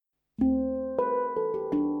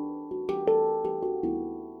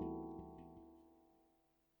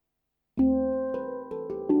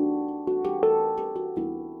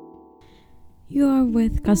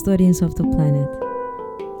with Custodians of the Planet.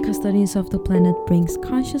 Custodians of the Planet brings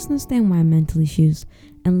consciousness to environmental issues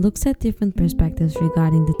and looks at different perspectives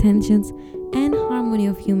regarding the tensions and harmony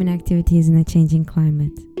of human activities in a changing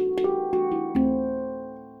climate.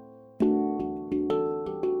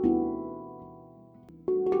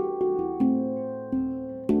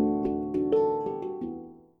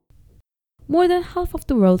 More than half of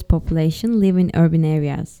the world's population live in urban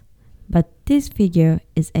areas, but this figure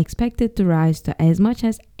is expected to rise to as much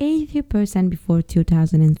as 80% before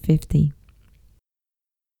 2050.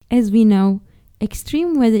 As we know,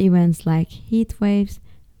 extreme weather events like heat waves,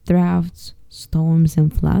 droughts, storms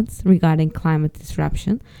and floods regarding climate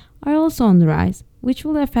disruption are also on the rise, which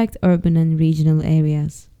will affect urban and regional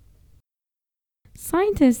areas.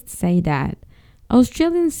 Scientists say that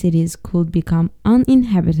Australian cities could become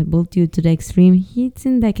uninhabitable due to the extreme heats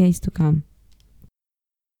in decades to come.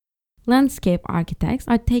 Landscape architects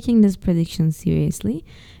are taking this prediction seriously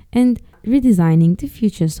and redesigning the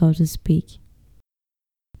future, so to speak.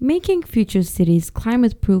 Making future cities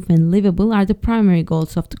climate-proof and livable are the primary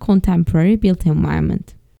goals of the contemporary built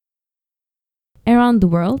environment. Around the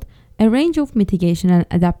world, a range of mitigation and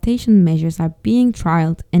adaptation measures are being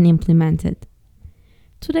trialed and implemented.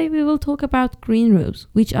 Today we will talk about green roofs,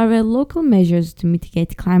 which are local measures to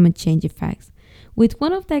mitigate climate change effects, with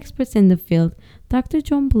one of the experts in the field, Dr.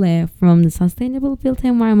 John Blair from the Sustainable Built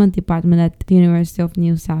Environment Department at the University of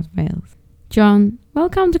New South Wales. John,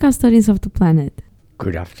 welcome to Custodians of the Planet.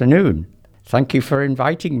 Good afternoon. Thank you for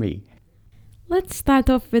inviting me. Let's start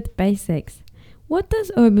off with basics. What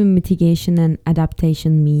does urban mitigation and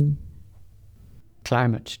adaptation mean?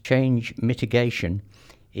 Climate change mitigation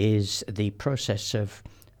is the process of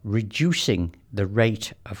reducing the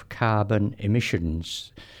rate of carbon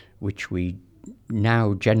emissions which we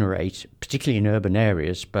now generate, particularly in urban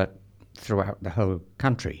areas, but throughout the whole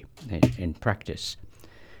country in practice.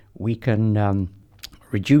 We can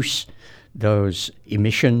reduce those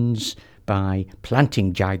emissions by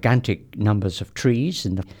planting gigantic numbers of trees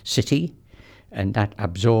in the city, and that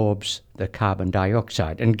absorbs the carbon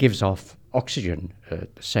dioxide and gives off oxygen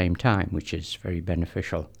at the same time, which is very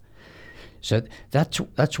beneficial. So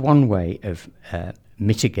that's one way of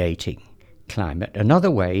mitigating climate.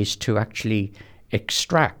 Another way is to actually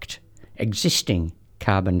extract existing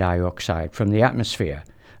carbon dioxide from the atmosphere,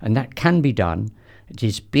 and that can be done. It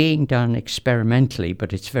is being done experimentally,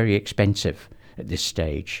 but it's very expensive at this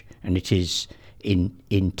stage, and it is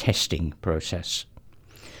in testing process.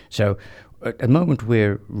 So at the moment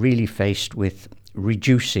we're really faced with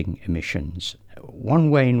reducing emissions. One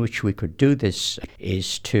way in which we could do this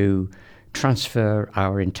is to transfer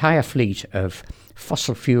our entire fleet of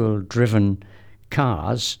fossil fuel driven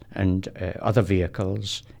cars and other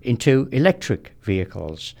vehicles into electric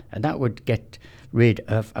vehicles, and that would get rid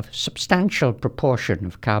of a substantial proportion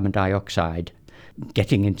of carbon dioxide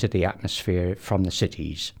getting into the atmosphere from the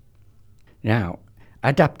cities. Now,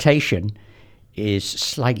 adaptation is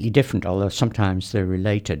slightly different, although sometimes they're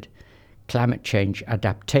related. Climate change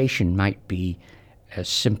adaptation might be as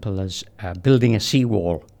simple as building a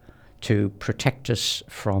seawall to protect us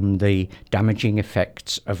from the damaging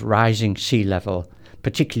effects of rising sea level,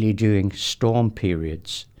 particularly during storm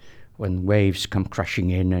periods when waves come crashing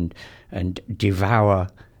in and devour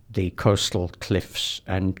the coastal cliffs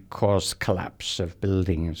and cause collapse of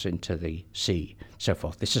buildings into the sea, so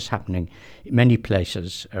forth. This is happening in many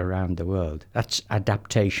places around the world. That's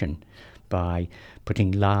adaptation, by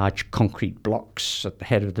putting large concrete blocks at the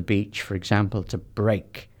head of the beach, for example, to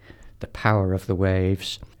break the power of the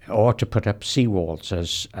waves, or to put up seawalls,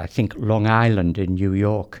 as I think Long Island in New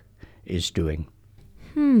York is doing.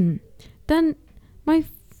 Then my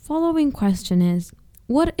following question is,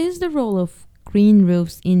 what is the role of green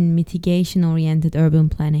roofs in mitigation-oriented urban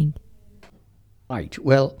planning? Right,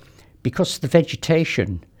 well, because the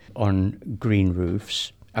vegetation on green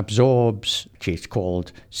roofs absorbs, which is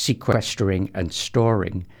called sequestering and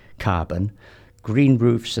storing carbon, green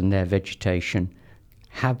roofs and their vegetation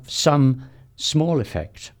have some small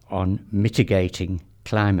effect on mitigating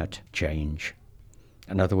climate change.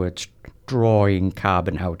 In other words, drawing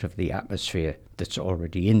carbon out of the atmosphere that's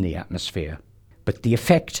already in the atmosphere. But the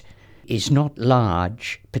effect is not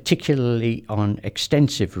large, particularly on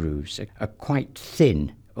extensive roofs, are quite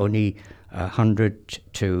thin, only 100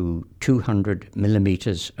 to 200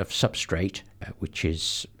 millimeters of substrate, which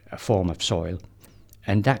is a form of soil,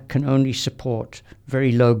 and that can only support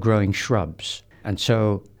very low-growing shrubs. And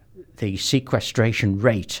so the sequestration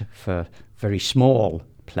rate for very small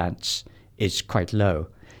plants is quite low.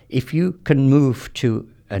 If you can move to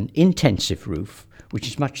an intensive roof, which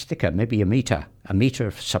is much thicker, maybe a meter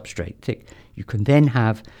of substrate thick, you can then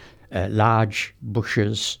have large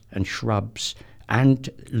bushes and shrubs and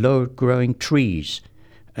low-growing trees.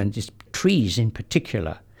 And these trees in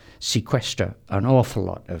particular sequester an awful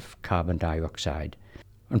lot of carbon dioxide.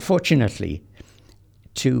 Unfortunately,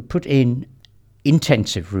 to put in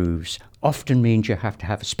intensive roofs often means you have to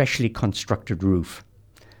have a specially constructed roof.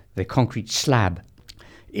 The concrete slab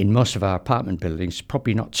in most of our apartment buildings is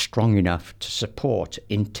probably not strong enough to support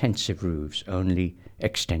intensive roofs, only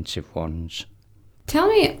extensive ones. Tell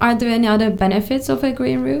me, are there any other benefits of a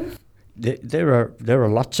green roof? There are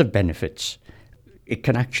lots of benefits. It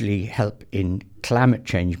can actually help in climate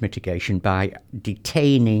change mitigation by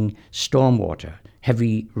detaining stormwater,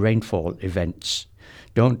 heavy rainfall events.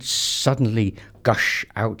 Don't suddenly gush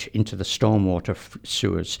out into the stormwater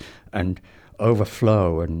sewers and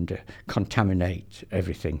overflow and contaminate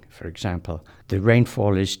everything, for example. The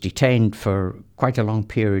rainfall is detained for quite a long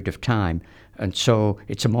period of time, and so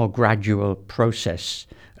it's a more gradual process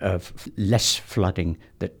of less flooding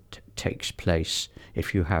that takes place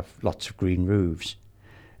if you have lots of green roofs.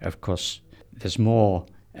 Of course, there's more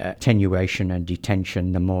attenuation and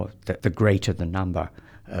detention the greater the number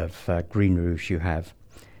of green roofs you have.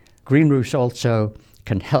 Green roofs also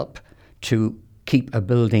can help to keep a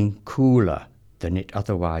building cooler than it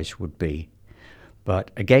otherwise would be. But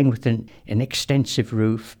again, with an extensive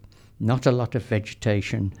roof, not a lot of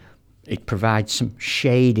vegetation, it provides some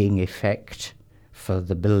shading effect for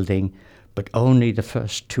the building, but only the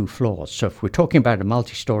first 2 floors. So if we're talking about a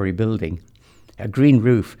multi-story building, a green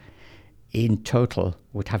roof in total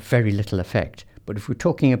would have very little effect. But if we're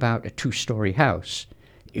talking about a 2-story house,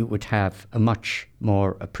 it would have a much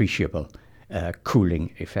more appreciable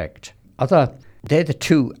cooling effect. They're the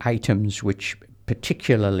 2 items which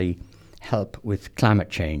particularly help with climate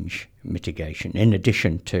change mitigation, in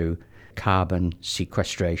addition to carbon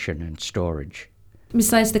sequestration and storage.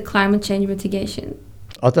 Besides the climate change mitigation?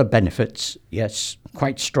 Other benefits, yes,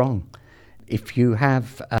 quite strong. If you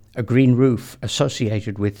have a green roof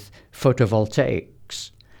associated with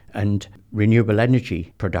photovoltaics and renewable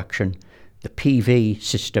energy production, the PV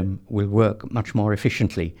system will work much more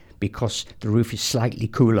efficiently because the roof is slightly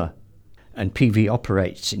cooler, and PV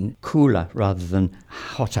operates in cooler rather than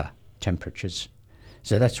hotter temperatures.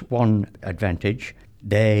 So that's one advantage.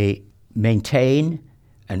 They maintain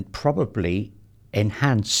and probably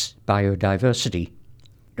enhance biodiversity.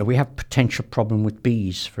 Now, we have a potential problem with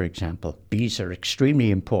bees, for example. Bees are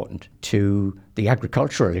extremely important to the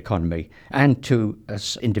agricultural economy and to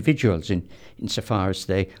us individuals insofar as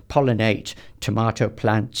they pollinate tomato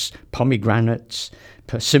plants, pomegranates,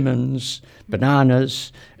 persimmons,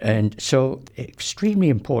 bananas, and so extremely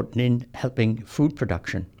important in helping food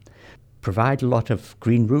production. Provide a lot of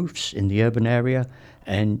green roofs in the urban area,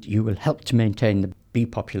 and you will help to maintain the bee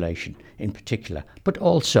population in particular, but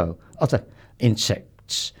also other insects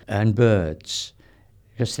and birds,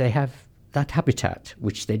 because they have that habitat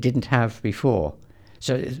which they didn't have before.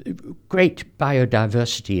 So great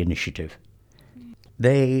biodiversity initiative.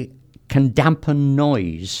 They can dampen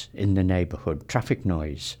noise in the neighbourhood, traffic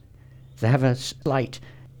noise. They have a slight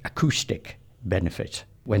acoustic benefit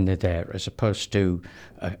when they're there, as opposed to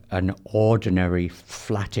an ordinary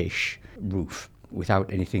flattish roof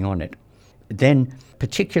without anything on it. Then,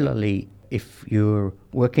 particularly if you're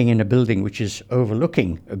working in a building which is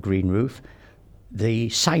overlooking a green roof, the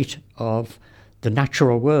sight of the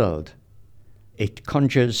natural world, it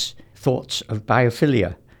conjures thoughts of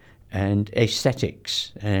biophilia and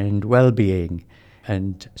aesthetics and well-being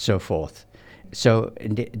and so forth. So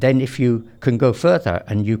then if you can go further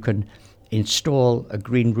and you can install a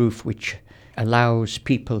green roof which allows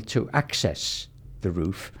people to access the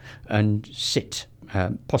roof and sit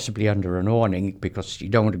possibly under an awning, because you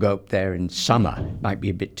don't want to go up there in summer, it might be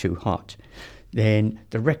a bit too hot, then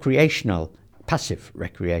the passive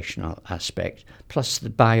recreational aspect, plus the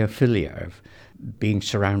biophilia of being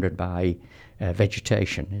surrounded by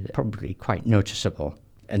vegetation, is probably quite noticeable.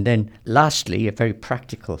 And then lastly, a very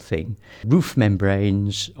practical thing, roof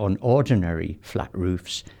membranes on ordinary flat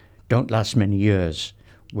roofs don't last many years,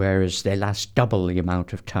 whereas they last double the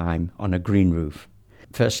amount of time on a green roof.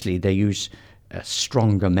 Firstly, they use a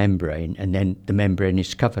stronger membrane, and then the membrane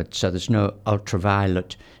is covered, so there's no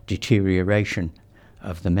ultraviolet deterioration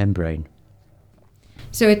of the membrane.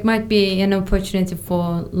 So it might be an opportunity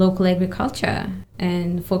for local agriculture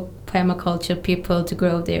and for permaculture people to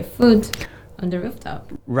grow their food on the rooftop.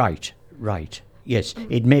 Right. Yes,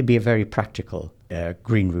 it may be a very practical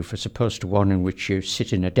green roof as opposed to one in which you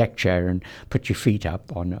sit in a deck chair and put your feet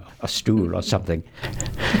up on a stool or something.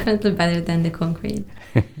 Definitely better than the concrete.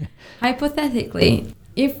 Hypothetically,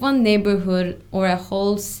 if one neighborhood or a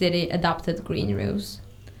whole city adopted green roofs,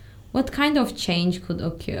 what kind of change could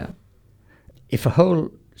occur? If a whole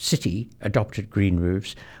city adopted green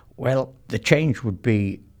roofs, well, the change would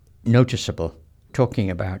be noticeable, talking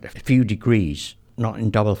about a few degrees, not in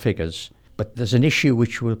double figures. But there's an issue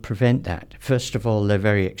which will prevent that. First of all, they're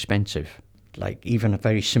very expensive. Like even a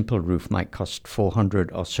very simple roof might cost $400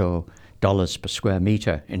 or so per square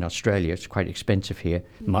metre in Australia. It's quite expensive here,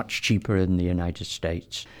 much cheaper in the United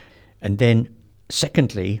States. And then,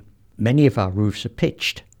 secondly, many of our roofs are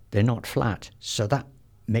pitched. They're not flat. So that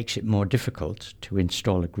makes it more difficult to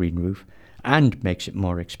install a green roof and makes it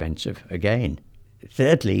more expensive again.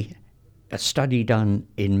 Thirdly, a study done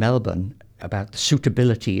in Melbourne about the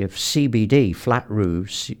suitability of CBD flat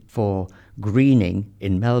roofs for greening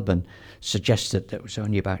in Melbourne suggests that there was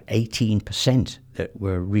only about 18% that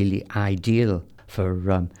were really ideal for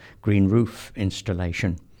green roof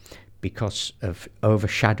installation because of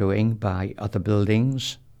overshadowing by other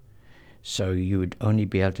buildings. So you would only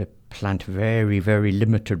be able to plant very, very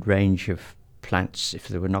limited range of plants if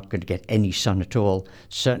they were not going to get any sun at all.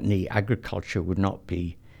 Certainly agriculture would not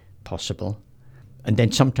be possible. And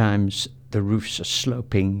then sometimes the roofs are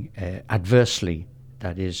sloping adversely,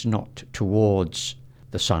 that is, not towards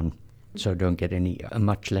the sun, so don't get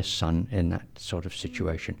much less sun in that sort of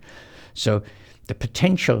situation. So the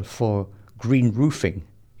potential for green roofing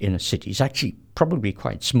in a city is actually probably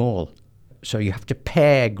quite small. So you have to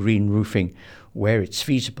pair green roofing where it's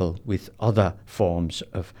feasible with other forms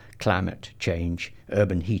of climate change,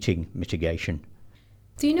 urban heating mitigation.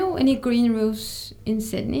 Do you know any green roofs in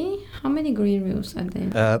Sydney? How many green roofs are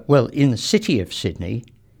there? Well, in the city of Sydney,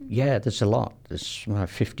 yeah, there's a lot. There's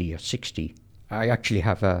 50 or 60. I actually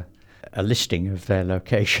have a listing of their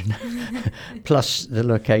location, plus the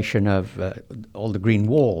location of all the green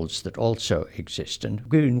walls that also exist. And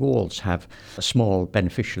green walls have a small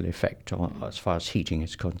beneficial effect as far as heating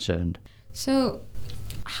is concerned. So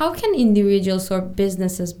how can individuals or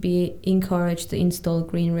businesses be encouraged to install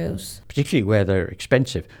green roofs? Particularly where they're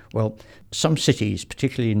expensive. Well, some cities,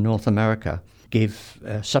 particularly in North America, give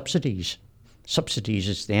subsidies. Subsidies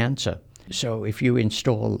is the answer. So if you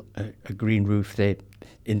install a green roof,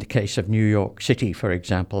 in the case of New York City, for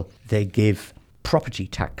example, they give property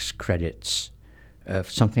tax credits of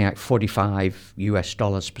something like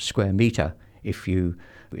 $45 per square meter if you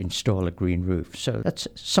install a green roof. So that's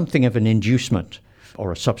something of an inducement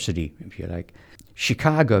or a subsidy, if you like.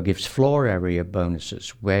 Chicago gives floor area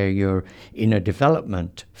bonuses where you're in a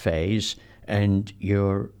development phase and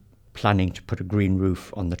you're planning to put a green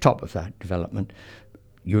roof on the top of that development.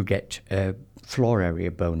 You'll get floor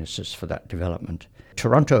area bonuses for that development.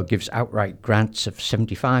 Toronto gives outright grants of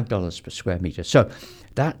 $75 per square metre. So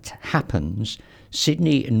that happens.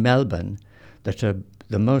 Sydney and Melbourne, that are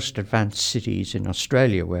the most advanced cities in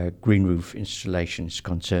Australia where green roof installation is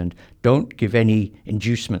concerned, don't give any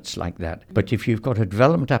inducements like that. But if you've got a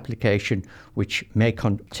development application which may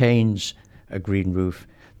contains a green roof,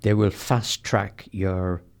 they will fast track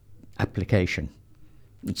your application.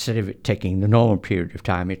 Instead of it taking the normal period of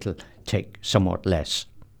time, it'll take somewhat less.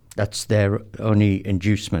 That's their only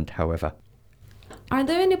inducement, however. Are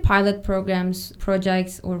there any pilot programs,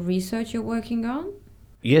 projects, or research you're working on?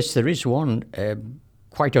 Yes, there is one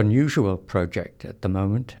quite unusual project at the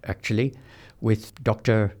moment, actually, with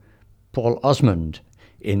Dr. Paul Osmond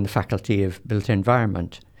in the Faculty of Built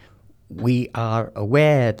Environment. We are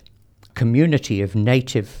aware that a community of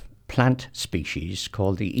native plant species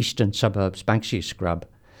called the Eastern Suburbs Banksia scrub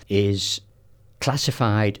is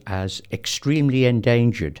classified as extremely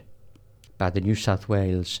endangered by the New South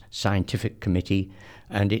Wales Scientific Committee,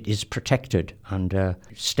 and it is protected under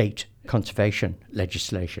state conservation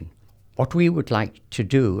legislation. What we would like to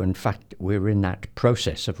do, in fact we're in that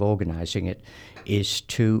process of organising it, is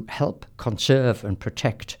to help conserve and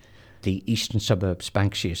protect the Eastern Suburbs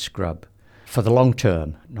Banksia scrub for the long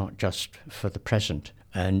term, not just for the present.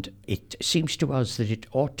 And it seems to us that it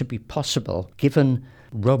ought to be possible, given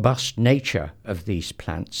robust nature of these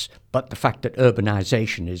plants, but the fact that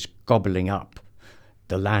urbanisation is gobbling up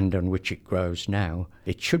the land on which it grows now,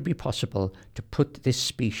 it should be possible to put this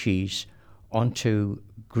species onto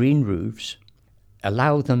green roofs,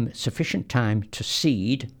 allow them sufficient time to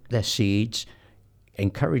seed their seeds,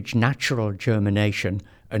 encourage natural germination,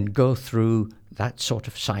 and go through that sort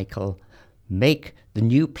of cycle, make the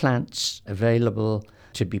new plants available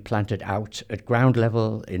to be planted out at ground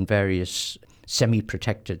level in various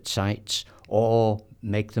semi-protected sites, or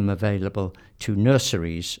make them available to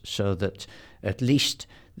nurseries so that at least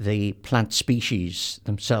the plant species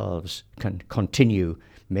themselves can continue,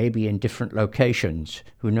 maybe in different locations,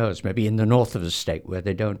 who knows, maybe in the north of the state where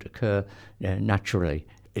they don't occur naturally.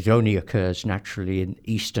 It only occurs naturally in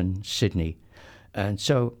eastern Sydney. And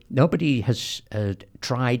so nobody has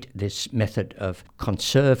tried this method of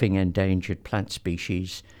conserving endangered plant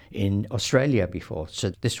species in Australia before.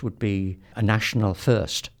 So this would be a national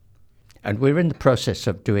first. And we're in the process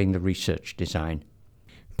of doing the research design.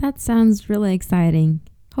 That sounds really exciting.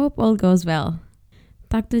 Hope all goes well.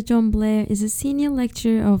 Dr. John Blair is a senior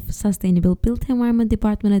lecturer of Sustainable Built Environment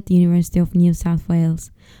Department at the University of New South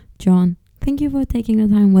Wales. John, thank you for taking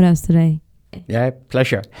the time with us today. Yeah,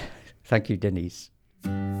 pleasure. Thank you, Denise.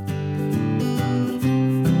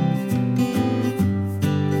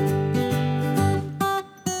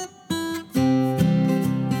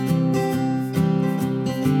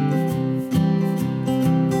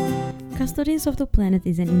 Custodians of the Planet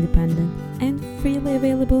is an independent and freely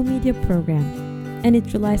available media program, and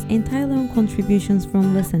it relies entirely on contributions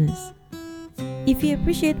from listeners. If you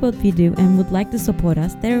appreciate what we do and would like to support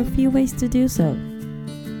us, there are a few ways to do so.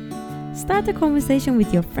 Start a conversation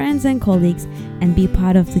with your friends and colleagues and be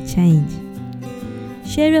part of the change.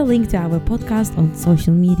 Share a link to our podcast on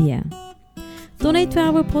social media. Donate to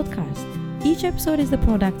our podcast. Each episode is the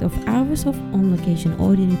product of hours of on-location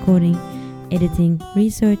audio recording, editing,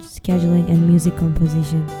 research, scheduling, and music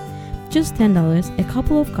composition. Just $10, a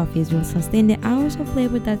couple of coffees will sustain the hours of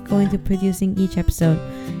labor that go into producing each episode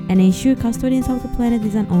and ensure Custodians of the Planet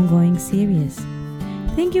is an ongoing series.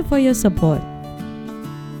 Thank you for your support.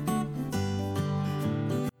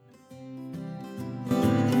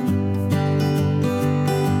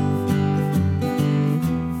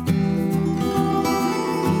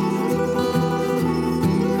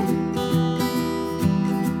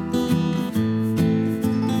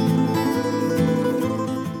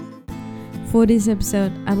 For this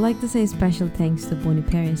episode, I'd like to say special thanks to Bonnie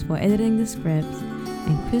Paris for editing the scripts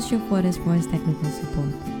and Christian Fortes for his technical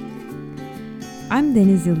support. I'm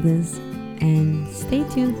Deniz Yıldız, and stay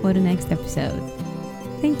tuned for the next episode.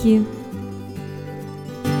 Thank you.